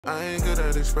I ain't good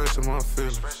at expressing my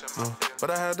feelings,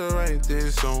 but I had to write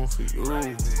this song for you.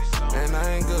 And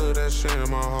I ain't good at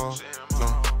sharing my heart,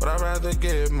 but I'd rather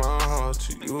give my heart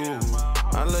to you.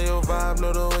 I love your vibe,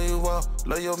 love the way you walk,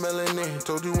 love your melanin.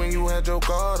 Told you when you had your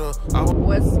guard up.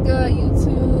 What's good,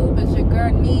 YouTube? It's your girl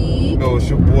Niq. No, it's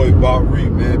your boy Byre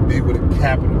Niq, man. B with a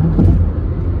capital.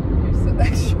 You're so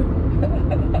extra.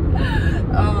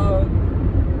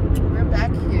 We're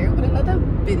back here with another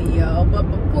video. But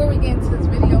before we get into this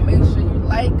video, make sure you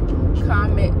like,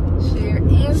 comment, share,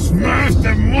 and smash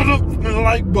that motherfucking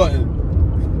like button.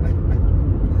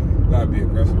 Gotta be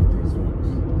aggressive with these ones.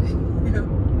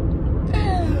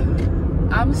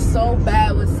 I'm so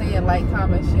bad with saying like,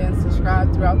 comment, share, and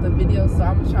subscribe throughout the video, so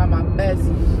I'm gonna try my best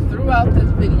throughout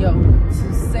this video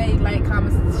to say like,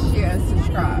 comment, share, and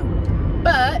subscribe.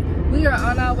 But we are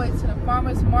on our way to the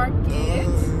farmer's market.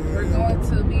 We're going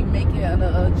to be making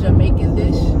a Jamaican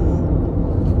dish.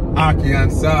 Ackee and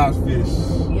Saltfish.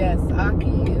 Yes,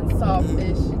 Ackee and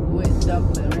Saltfish with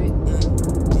dumpling, right?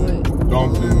 With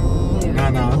dumpling. Yeah.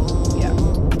 Nana. Yeah.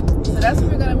 So that's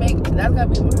what we're gonna make. That's gonna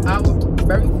be our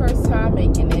very first time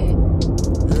making it.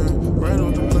 Right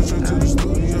on the pleasure to the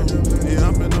studio. Yeah,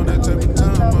 I've been on that type of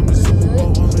time. I'm the Super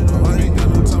Bowl woman. I ain't got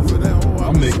no time for that.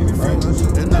 I'm making it, right?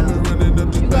 And I've been running up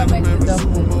the You gotta make the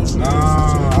dumplings. Nah,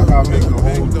 I gotta make the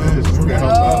whole dish. You can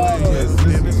help out. Yes,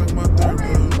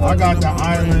 I got the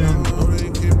island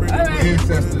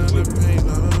ancestors with me.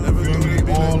 You feel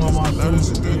me? All on my shoulders.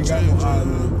 You got no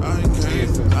island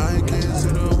ancestors. I can't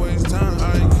sit or waste time. I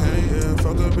can't. Yeah,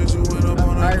 fuck a bitch, you went up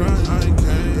on a grind. I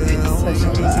can't. Yeah, I want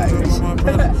some bitches on my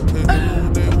brother.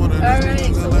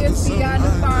 Alright, so we'll see y'all at the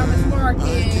farmer's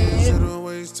market.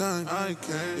 I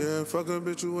can't, yeah, fuck a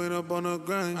bitch, you ain't up on a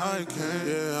grind. I can't,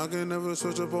 yeah, I can never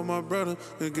switch up on my brother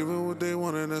and give them what they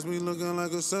want, and that's me looking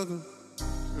like a sucker.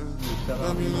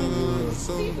 Got me looking like a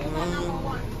sucker.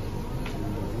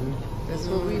 That's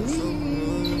what we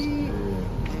need.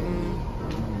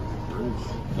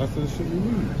 That's the shit we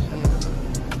need.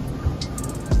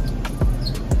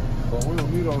 But we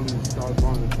don't need all these stars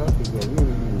on the peppers though. We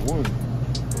only need one.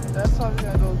 That's why we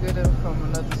gotta go get it from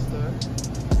another store.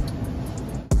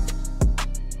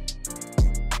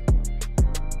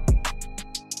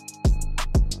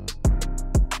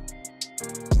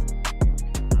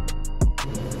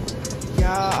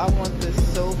 I want this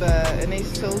so bad, and they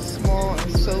so small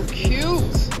and so cute.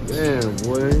 Damn,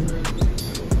 boy.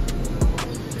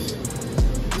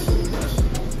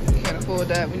 Can't afford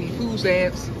that. We need food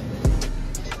stamps.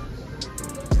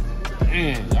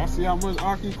 Man, y'all see how much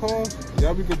Ackee costs?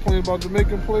 Y'all be complaining about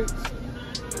Jamaican plates?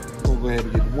 We'll go ahead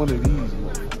and get one of these.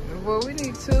 Well, we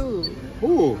need two.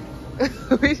 Ooh.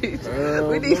 we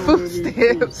need food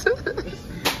stamps.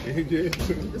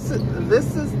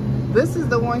 This is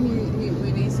the one we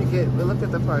need to get, but look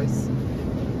at the price.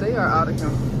 They are out of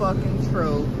fucking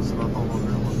control. Should I call my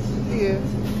grandma? Yeah,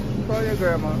 call your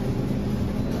grandma.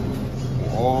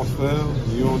 All fail?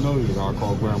 You don't know, you gotta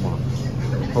call grandma.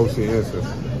 Hope she answers.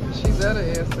 She better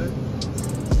answer.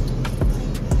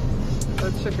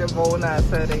 The chicken bowl not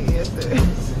said they answered.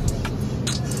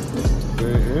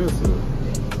 They ain't answer.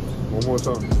 One more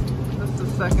time. That's the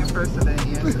second person that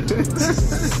answered.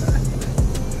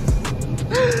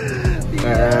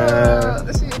 Yeah.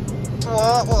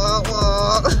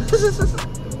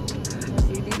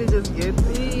 You need to just get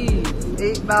these.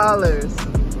 $8.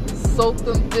 Soak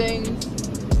them things.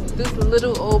 This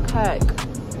little old pack.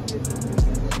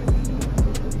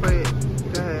 Wait,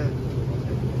 go ahead.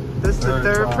 This is the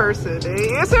third person.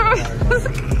 They answered.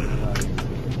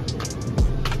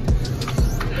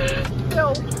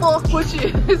 Yo, fuck with you.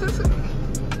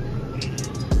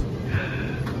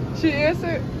 She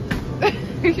answered.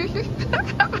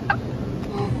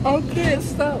 I can't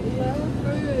stop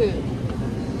laughing.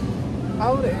 I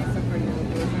would answer for you.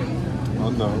 I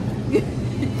know.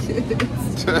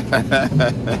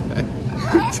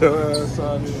 Tell us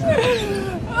how it is.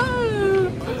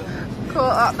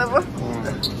 Call out number 4.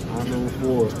 Number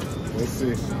 4. Let's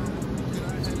see.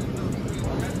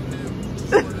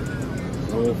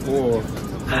 Number 4.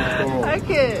 I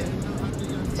can't.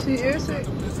 She answered.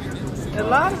 A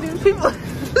lot of these people.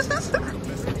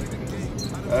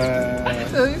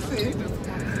 Let me see.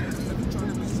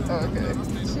 Okay.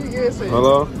 She answered.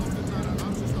 Hello?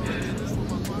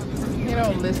 He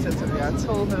don't listen to me. I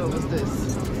told him it was this.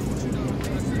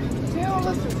 He don't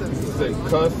listen to me. Say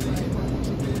cuss.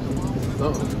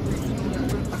 Something.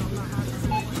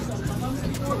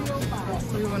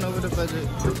 We went over the budget.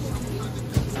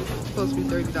 It's supposed to be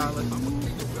 $30.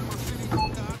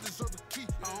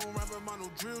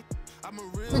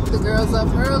 Picked the girls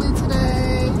up early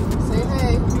today. Say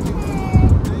hey.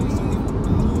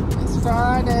 It's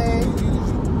Friday.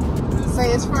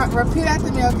 Say it's Friday. Repeat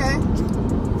after me, okay?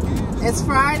 It's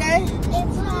Friday.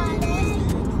 It's Friday.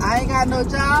 I ain't got no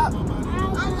job.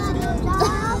 I ain't got no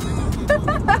job.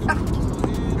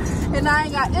 And I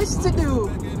ain't got ish to do.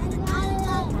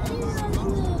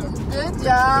 Good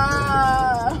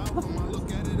job.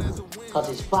 Cause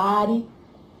it's Friday,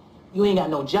 you ain't got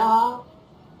no job,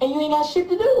 and you ain't got shit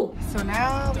to do. So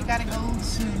now we gotta go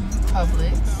to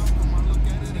Publix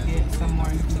to get some more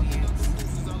ingredients.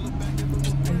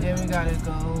 And then we gotta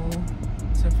go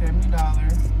to Family Dollar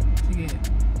to get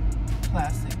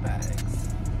plastic bags,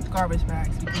 garbage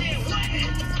bags.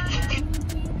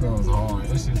 That was hard.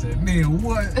 That shit said, man,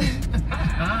 what?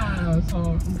 That was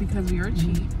hard. Because we are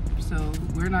cheap, so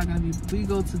we're not gonna be, we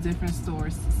go to different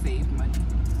stores to save money.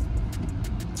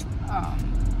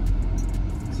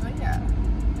 So yeah,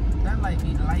 that light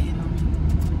be lighting on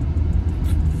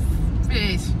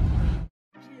me. Fish.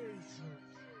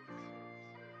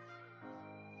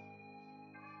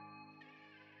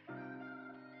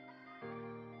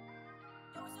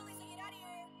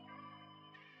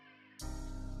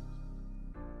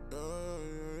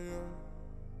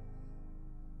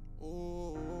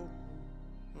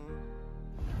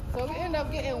 So we end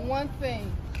up getting one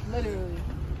thing, literally.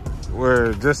 Where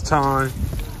this time,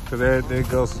 cause everything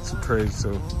goes too crazy,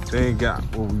 so they ain't got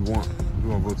what we want. We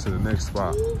gonna go to the next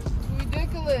spot.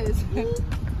 Ridiculous.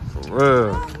 For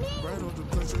real.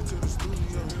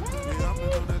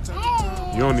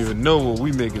 You don't even know what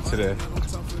we making today.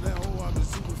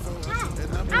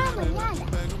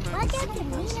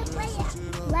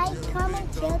 Like, comment,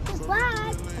 share,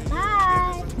 subscribe.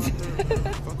 Bye.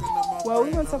 Well,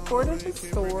 we went to 4 different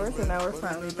stores and now we're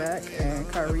finally back, and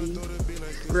Kyrie's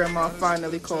grandma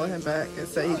finally called him back and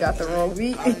said he got the wrong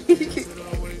meat.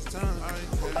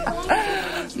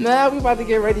 Now we about to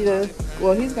get ready to,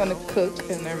 well, he's gonna cook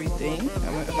and everything.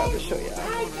 I'm about to show y'all.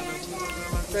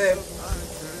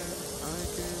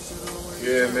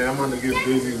 Yeah, man, I'm gonna get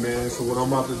busy, man. So what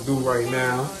I'm about to do right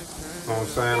now, you know what I'm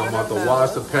saying? I'm about to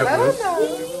wash the peppers.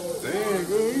 Damn,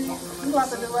 good. You about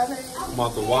to do what? I'm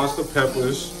about to wash the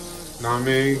peppers. Know what I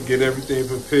mean? Get everything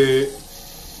prepared.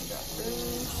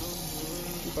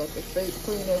 You about to fake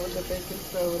clean it with the baking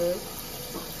soda.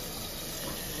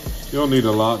 You don't need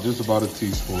a lot, just about a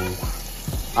teaspoon.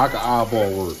 I can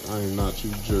eyeball work. I ain't not you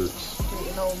jerks.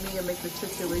 Waiting on me and make the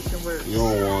situation work. You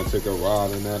don't want to take a ride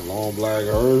in that long black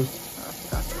earth. I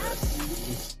forgot the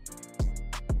rest.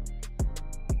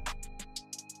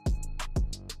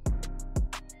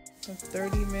 A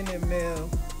 30-minute meal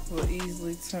will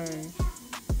easily turn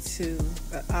to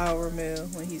an hour meal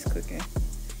when he's cooking.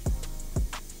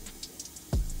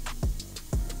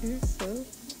 You're so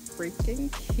freaking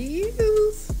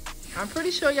cute. I'm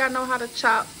pretty sure y'all know how to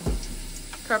chop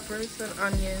peppers and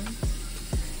onions.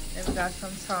 And we got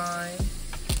some thyme.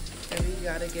 And we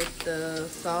gotta get the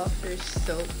saltfish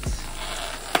soaked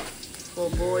or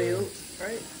boiled,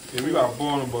 right? Yeah, we got to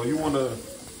boil them, but you want to,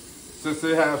 since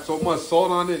they have so much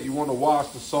salt on it, you want to wash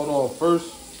the salt off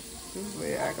first. This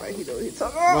way act like he know what he's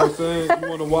talking You know what I'm about. saying?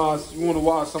 You want to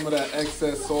wash some of that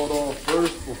excess salt off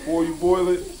first before you boil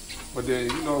it. But then,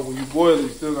 you know, when you boil it, you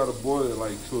still got to boil it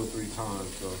like 2 or 3 times.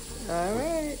 So All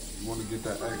right. you want to get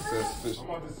that excess fish. I'm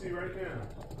about to see right now.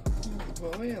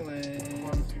 Boiling. I'm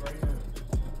about to see right now.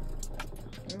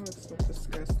 It looks so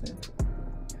disgusting.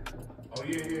 Oh,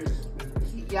 yeah.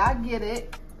 Y'all get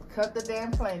it. Cut the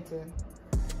damn plankton.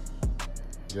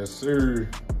 Yes, sir.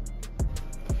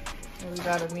 And we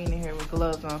got a mean in here with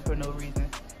gloves on for no reason.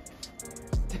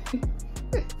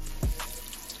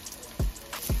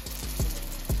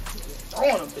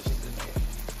 Throwing them bitches in there.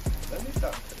 Let me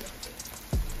stop.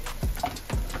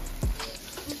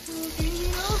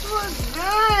 Those look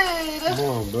good. Come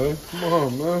on, man. Come on,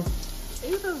 man.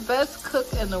 He's the best cook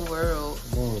in the world.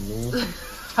 Come on, man.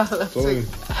 I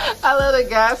love the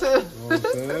guys. You know what I'm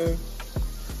saying?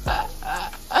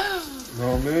 You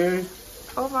know what I mean?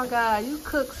 Oh my God, you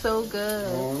cook so good.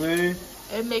 You know what I mean?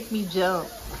 It make me jump.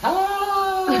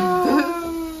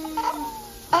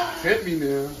 Hit me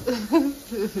now.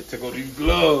 Take off these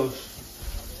gloves.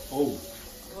 Oh.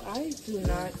 Well, I do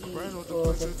not eat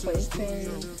all the plantains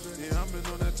and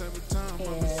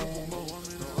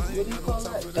what do you call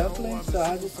that? Dumplings. So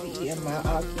I just be eating my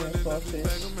Ackee and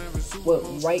Saltfish with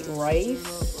white rice.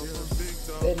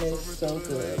 And it's so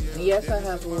good. Yes, I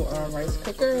have a little rice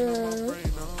cooker.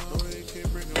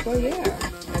 So yeah,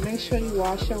 and make sure you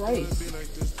wash your rice.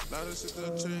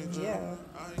 Yeah,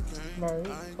 Marie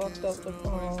fucked up the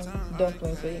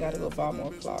dumplings, so you gotta go buy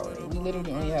more flour. We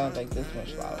literally only have like this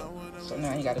much flour, so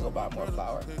now you gotta go buy more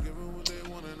flour.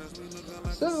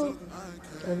 So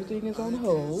everything is on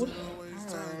hold. All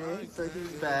Alright, so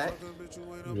he's back.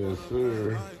 Yes,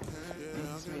 sir.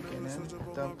 He's making a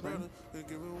dumpling.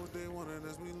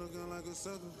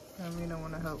 I mean, I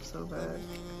want to help so bad.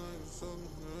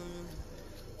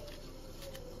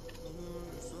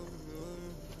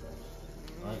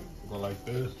 Alright, go like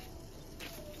this.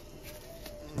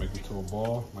 Make it to a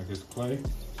ball, like it's clay.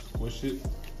 Squish it.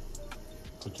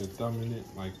 Put your thumb in it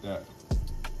like that.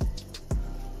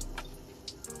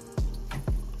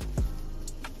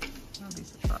 I'll be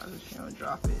surprised if you don't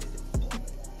drop it.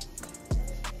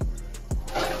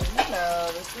 You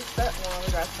know, this is step one.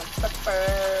 We got some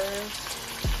peppers,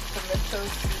 tomato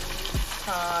seeds,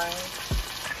 thyme.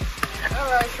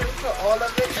 Alright, so we put all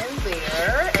of it in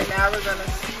there. And now we're going to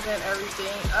season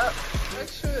everything up.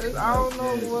 Mixture is, I don't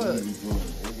know what.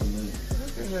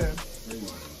 Look at him.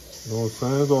 You know what I'm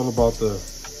saying? It's all about the,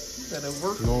 Gotta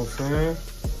work. you know what I'm saying?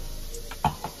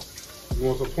 You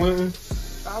want some plantain?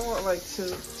 I want like 2.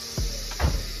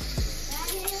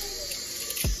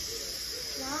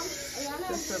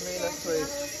 This for me, that's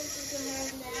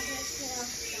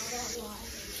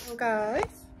like.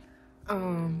 Guys,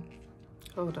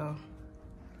 hold on.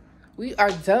 We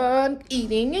are done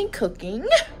eating and cooking.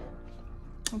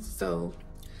 So,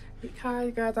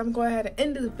 guys, I'm going ahead and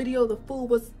end this video. The food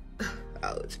was,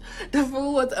 ouch. The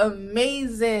food was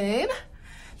amazing.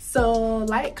 So,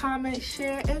 like, comment,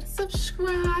 share, and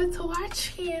subscribe to our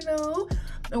channel.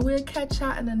 And we'll catch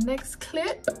y'all in the next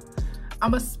clip.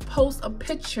 I'm gonna post a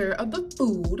picture of the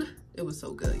food. It was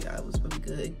so good, y'all. It was really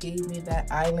good. It gave me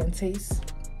that island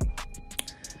taste.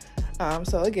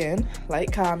 So again,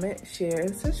 like, comment, share,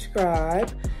 and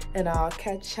subscribe. And I'll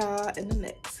catch y'all in the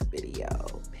next video.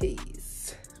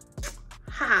 Peace.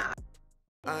 Ha.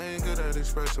 I ain't good at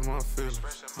expressing my feelings,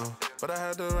 no, but I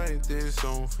had to write this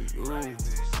song for you.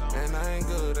 And I ain't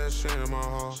good at sharing my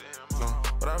heart, no,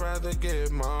 but I'd rather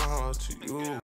give my heart to you.